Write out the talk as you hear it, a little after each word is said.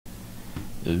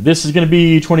This is going to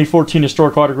be 2014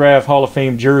 Historic Autograph Hall of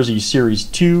Fame Jersey Series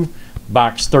 2,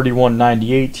 box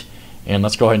 3198. And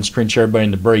let's go ahead and screen share everybody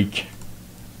in the break.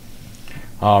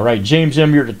 All right, James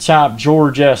M. here at the top,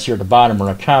 George S. here at the bottom. We're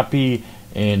going to copy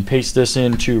and paste this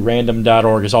into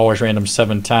random.org. As always, random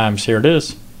 7 times. Here it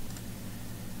is.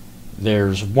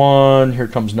 There's 1. Here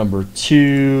comes number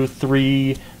 2,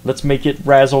 3. Let's make it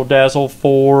razzle dazzle.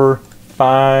 4,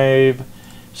 5,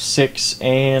 6,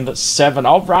 and 7.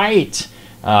 All right.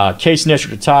 Case Nash at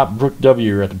the top, Brooke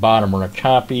W. at the bottom. We're going to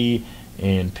copy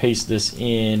and paste this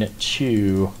in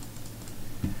to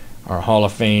our Hall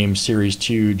of Fame Series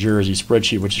 2 jersey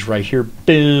spreadsheet, which is right here.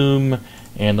 Boom.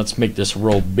 And let's make this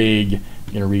real big.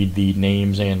 I'm going to read the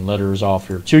names and letters off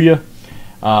here to you.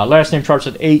 Last name charts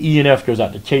at A, E, and F goes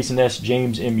out to Case and S,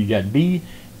 James M. You got B,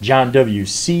 John W.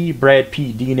 C, Brad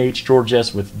P, D and H, George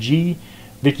S. with G,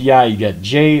 Vicky I. You got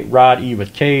J, Rod E.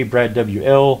 with K, Brad W.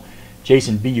 L,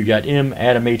 Jason B. You got M,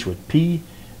 Adam H. with P,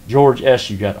 George S.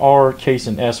 You got R, Case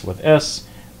and S. with S,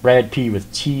 Brad P.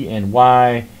 with T and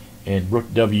Y, and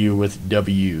Brooke W. with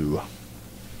W.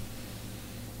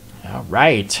 All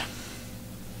right.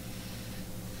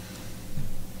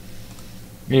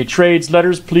 Any trades,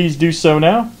 letters, please do so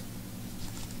now.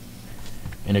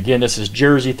 And again, this is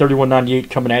Jersey 3198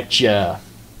 coming at ya.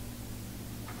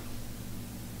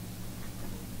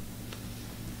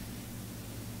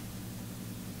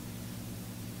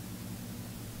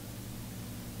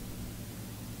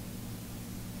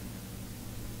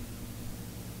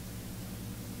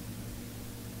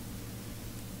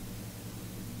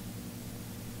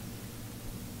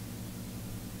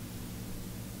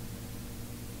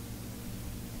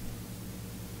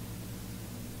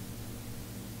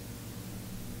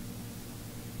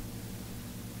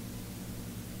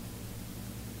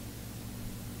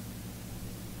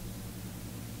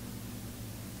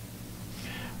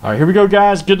 All right, here we go,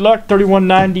 guys. Good luck,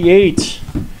 3198.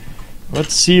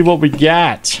 Let's see what we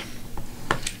got.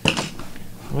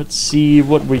 Let's see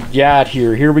what we got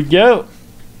here. Here we go.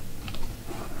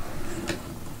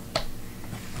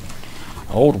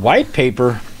 Old white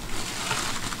paper.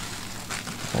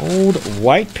 Old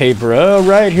white paper. All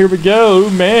right, here we go.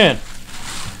 Man,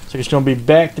 looks like it's going to be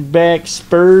back-to-back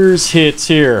Spurs hits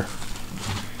here.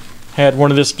 Had one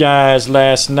of this guy's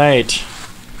last night.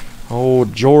 Oh,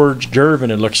 George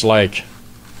Gervin, it looks like.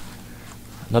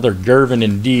 Another Gervin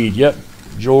indeed. Yep,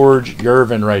 George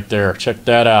Gervin right there. Check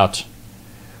that out.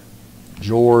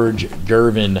 George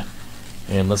Gervin.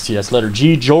 And let's see, that's letter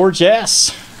G, George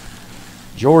S.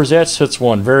 George S hits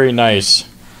one. Very nice.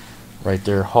 Right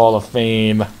there, Hall of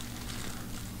Fame.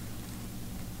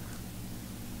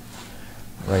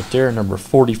 Right there, number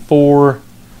 44.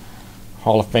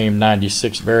 Hall of Fame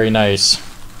 96. Very nice.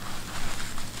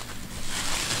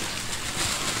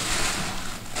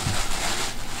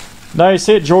 Nice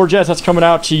hit, George S. That's coming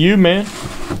out to you, man.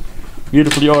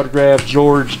 Beautifully autographed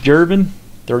George Gervin,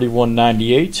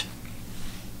 3198.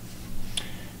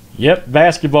 Yep,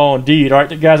 basketball indeed. All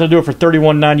right, guys, I'll do it for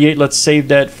 3198. Let's save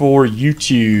that for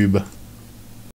YouTube.